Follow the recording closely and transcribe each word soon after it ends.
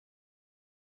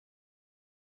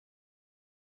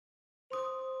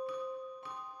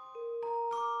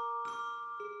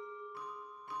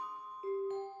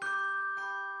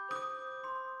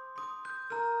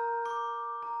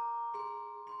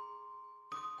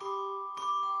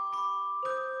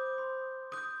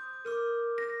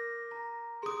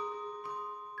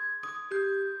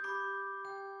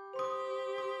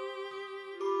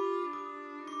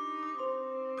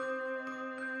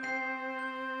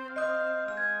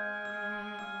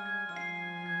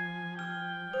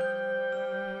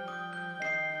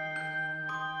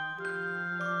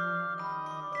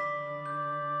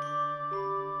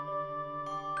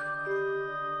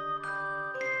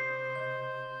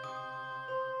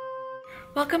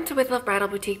Welcome to With Love Bridal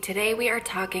Boutique. Today we are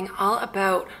talking all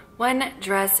about one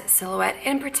dress silhouette,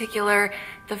 in particular,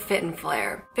 the fit and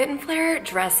flare. Fit and flare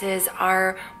dresses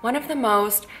are one of the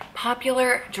most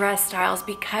popular dress styles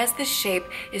because the shape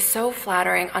is so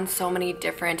flattering on so many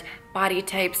different body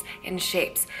types and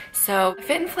shapes. So a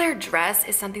fit and flare dress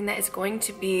is something that is going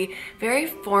to be very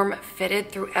form fitted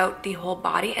throughout the whole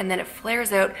body, and then it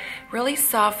flares out really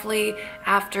softly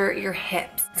after your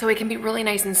hips. So it can be really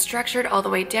nice and structured all the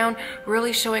way down,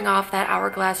 really showing off that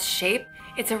hourglass shape.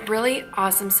 It's a really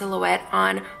awesome silhouette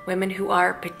on women who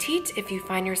are petite. If you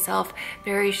find yourself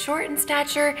very short in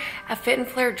stature, a fit and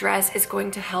flare dress is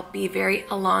going to help be very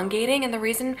elongating. And the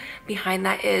reason behind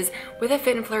that is with a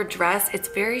fit and flare dress, it's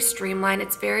very streamlined,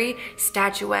 it's very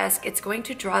statuesque. It's going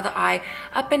to draw the eye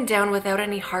up and down without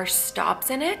any harsh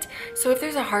stops in it. So if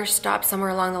there's a harsh stop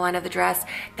somewhere along the line of the dress,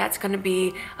 that's going to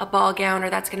be a ball gown, or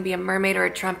that's going to be a mermaid or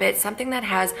a trumpet, something that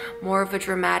has more of a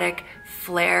dramatic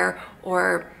flare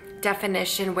or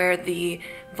definition where the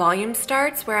volume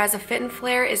starts, whereas a fit and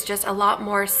flare is just a lot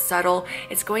more subtle.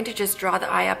 It's going to just draw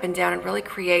the eye up and down and really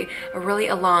create a really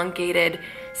elongated,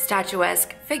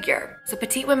 statuesque figure. So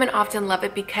petite women often love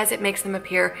it because it makes them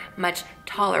appear much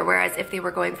taller, whereas if they were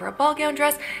going for a ball gown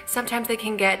dress, sometimes they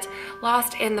can get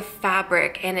lost in the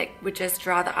fabric and it would just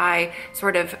draw the eye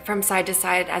sort of from side to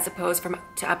side as opposed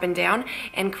to up and down,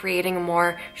 and creating a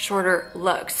more shorter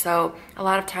look. So a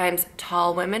lot of times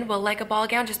tall women will like a ball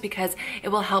gown just because it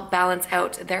will help balance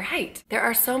out their height. There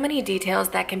are so many details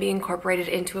that can be incorporated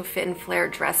into a fit and flare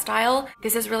dress style.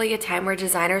 This is really a time where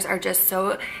designers are just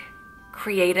so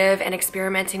creative and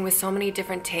experimenting with so many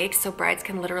different takes, so brides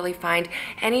can literally find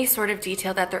any sort of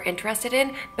detail that they're interested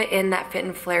in, but in that fit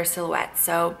and flare silhouette.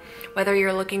 So whether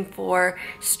you're looking for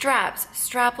straps,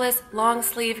 strapless, long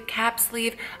sleeve, cap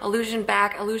sleeve, illusion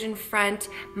back, illusion front,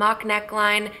 mock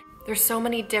neckline, there's so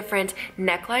many different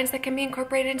necklines that can be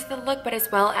incorporated into the look, but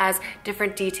as well as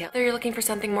different details. Whether you're looking for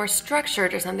something more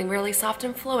structured or something really soft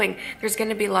and flowing, there's going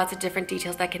to be lots of different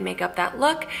details that can make up that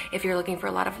look. If you're looking for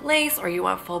a lot of lace, or you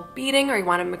want full beading, or you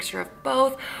want a mixture of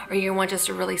both, or you want just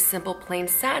a really simple plain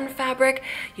satin fabric,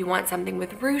 you want something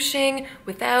with ruching,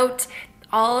 without,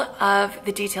 all of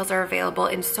the details are available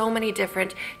in so many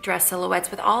different dress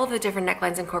silhouettes with all of the different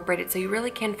necklines incorporated, so you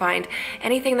really can find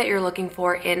anything that you're looking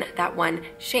for in that one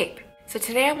shape. So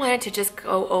today I wanted to just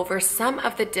go over some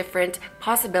of the different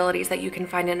possibilities that you can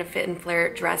find in a fit and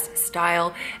flare dress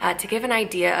style to give an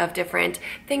idea of different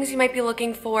things you might be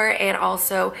looking for, and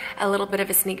also a little bit of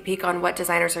a sneak peek on what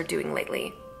designers are doing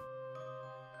lately.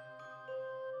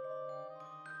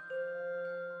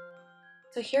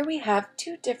 So here we have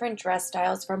two different dress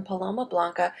styles from Paloma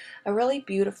Blanca, a really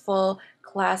beautiful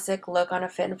classic look on a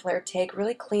fit and flare take,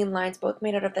 really clean lines, both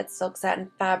made out of that silk satin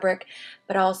fabric,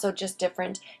 but also just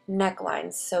different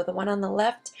necklines. So the one on the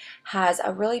left has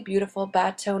a really beautiful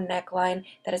bateau neckline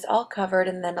that is all covered,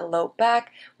 and then a low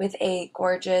back with a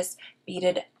gorgeous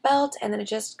beaded belt, and then it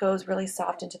just goes really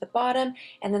soft into the bottom.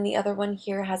 And then the other one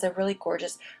here has a really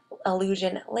gorgeous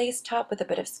illusion lace top with a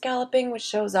bit of scalloping, which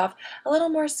shows off a little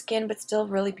more skin, but still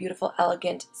really beautiful,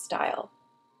 elegant style.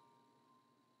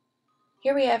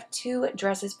 Here we have two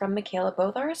dresses from Michaela.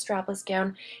 Both are a strapless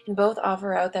gown, and both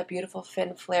offer out that beautiful fit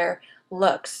and flare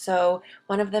look. So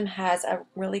one of them has a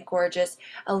really gorgeous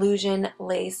illusion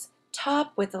lace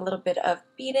top with a little bit of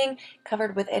beading,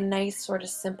 covered with a nice sort of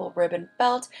simple ribbon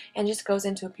belt, and just goes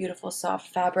into a beautiful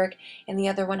soft fabric. And the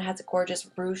other one has a gorgeous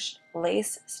ruched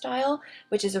lace style,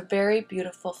 which is a very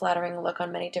beautiful, flattering look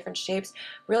on many different shapes.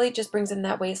 Really just brings in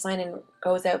that waistline and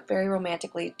goes out very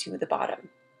romantically to the bottom.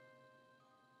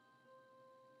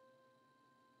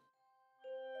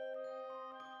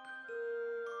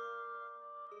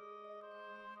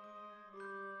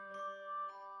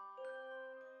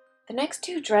 The next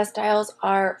two dress styles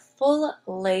are full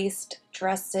laced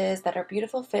dresses that are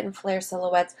beautiful fit and flare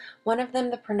silhouettes. One of them,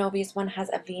 the Pronovius one, has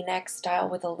a v-neck style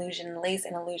with illusion lace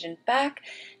and illusion back.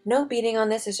 No beading on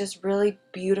this, is just really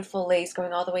beautiful lace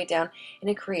going all the way down, and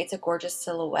it creates a gorgeous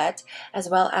silhouette. As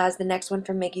well as the next one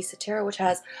from Maggie Sotero, which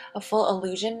has a full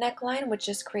illusion neckline, which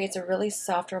just creates a really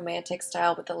soft romantic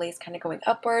style with the lace kind of going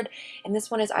upward. And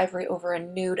this one is ivory over a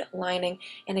nude lining,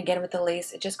 and again with the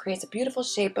lace, it just creates a beautiful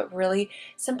shape, but really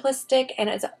simplistic, and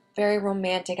it's very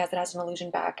romantic as it has an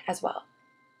illusion back as well.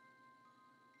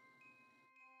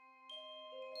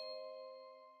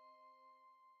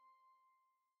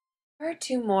 Here are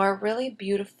two more really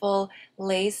beautiful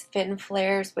lace fit and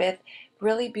flares with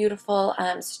really beautiful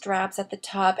straps at the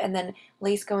top, and then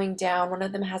lace going down. One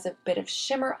of them has a bit of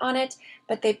shimmer on it,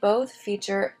 but they both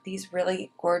feature these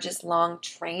really gorgeous long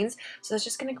trains. So it's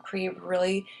just going to create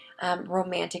really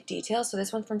romantic details. So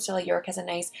this one from Stella York has a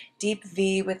nice deep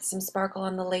V with some sparkle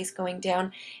on the lace going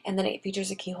down, and then it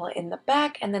features a keyhole in the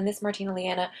back. And then this Martina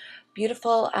Liana,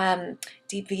 beautiful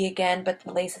deep V again, but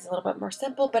the lace is a little bit more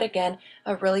simple, but again,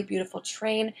 a really beautiful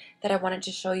train that I wanted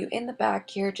to show you in the back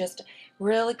here. Just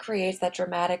really creates that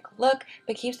dramatic look,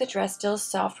 but keeps the dress still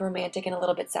soft, romantic, and a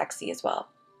little bit sexy as well.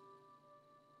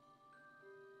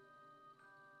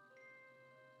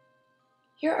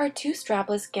 Here are two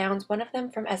strapless gowns, one of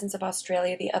them from Essence of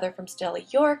Australia, the other from Stella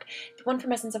York. The one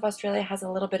from Essence of Australia has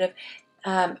a little bit of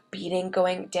beading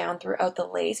going down throughout the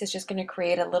lace. It's just going to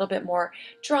create a little bit more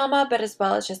drama, but as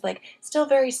well, it's just like still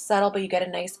very subtle, but you get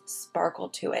a nice sparkle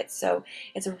to it. So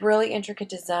it's a really intricate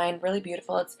design, really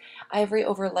beautiful. It's ivory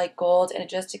over light gold, and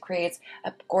it creates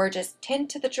a gorgeous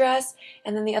tint to the dress.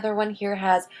 And then the other one here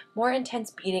has more intense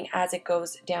beading as it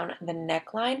goes down the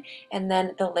neckline, and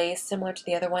then the lace, similar to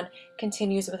the other one,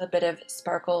 continues with a bit of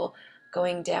sparkle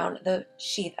going down the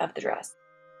sheath of the dress.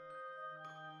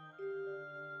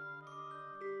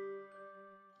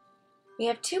 We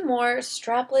have two more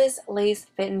strapless lace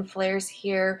fit and flares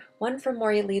here, one from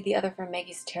Maury Lee, the other from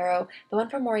Maggie Sottero. The one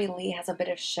from Maury Lee has a bit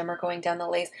of shimmer going down the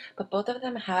lace, but both of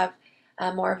them have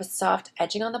more of a soft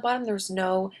edging on the bottom. There's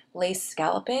no lace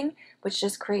scalloping, which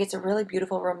just creates a really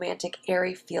beautiful, romantic,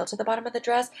 airy feel to the bottom of the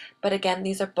dress. But again,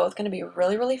 these are both going to be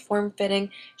really, really form-fitting,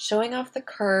 showing off the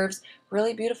curves,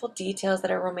 really beautiful details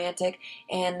that are romantic.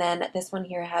 And then this one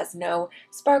here has no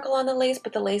sparkle on the lace,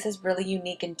 but the lace is really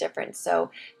unique and different.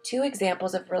 So two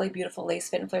examples of really beautiful lace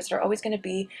fit and flares that are always going to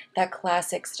be that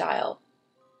classic style.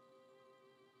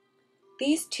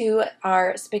 These two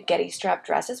are spaghetti strap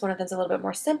dresses. One of them is a little bit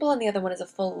more simple and the other one is a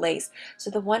full lace.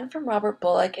 So the one from Robert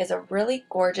Bullock is a really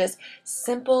gorgeous,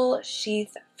 simple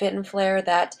sheath fit and flare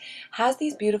that has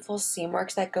these beautiful seam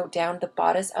works that go down the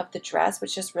bodice of the dress,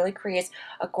 which just really creates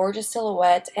a gorgeous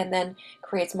silhouette and then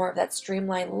creates more of that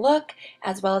streamlined look,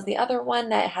 as well as the other one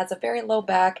that has a very low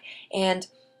back and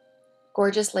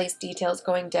gorgeous lace details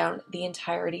going down the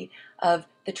entirety of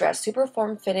the dress. Super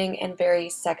form-fitting and very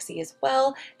sexy as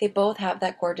well. They both have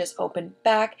that gorgeous open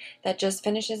back that just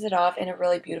finishes it off in a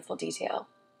really beautiful detail.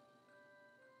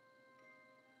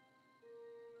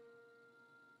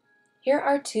 Here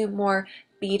are two more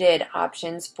beaded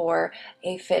options for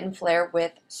a fit and flare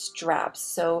with straps.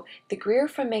 So the Greer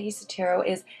from Maggie Sottero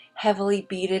is heavily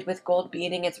beaded with gold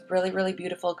beading. It's really, really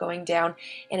beautiful going down,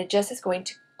 and it just is going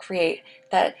to create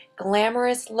that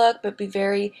glamorous look but be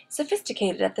very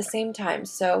sophisticated at the same time.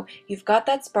 So you've got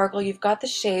that sparkle, you've got the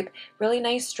shape, really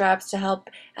nice straps to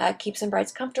help keep some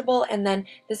brides comfortable, and then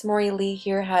this Maury Lee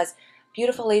here has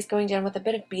beautiful lace going down with a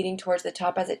bit of beading towards the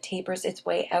top as it tapers its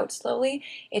way out slowly.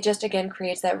 It just again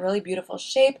creates that really beautiful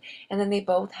shape, and then they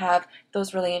both have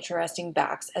those really interesting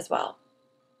backs as well.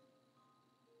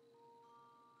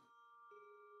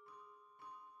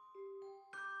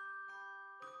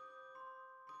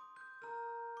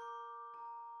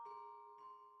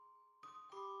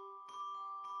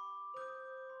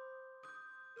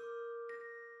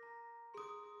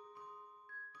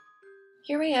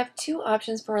 Here we have two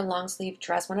options for a long sleeve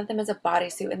dress. One of them is a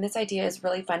bodysuit, and this idea is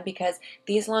really fun because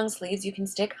these long sleeves you can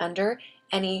stick under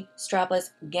any strapless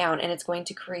gown, and it's going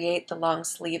to create the long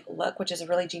sleeve look, which is a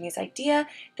really genius idea.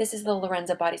 This is the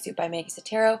Lorenza bodysuit by Maggie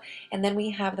Sottero, and then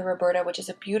we have the Roberta, which is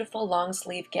a beautiful long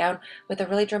sleeve gown with a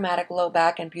really dramatic low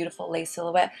back and beautiful lace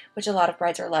silhouette, which a lot of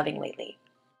brides are loving lately.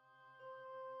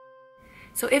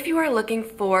 So if you are looking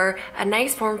for a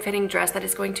nice form-fitting dress that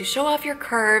is going to show off your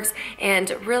curves and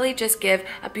really just give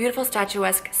a beautiful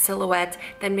statuesque silhouette,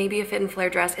 then maybe a fit and flare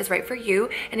dress is right for you.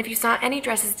 And if you saw any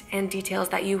dresses and details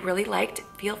that you really liked,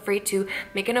 feel free to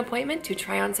make an appointment to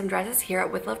try on some dresses here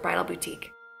at With Love Bridal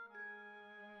Boutique.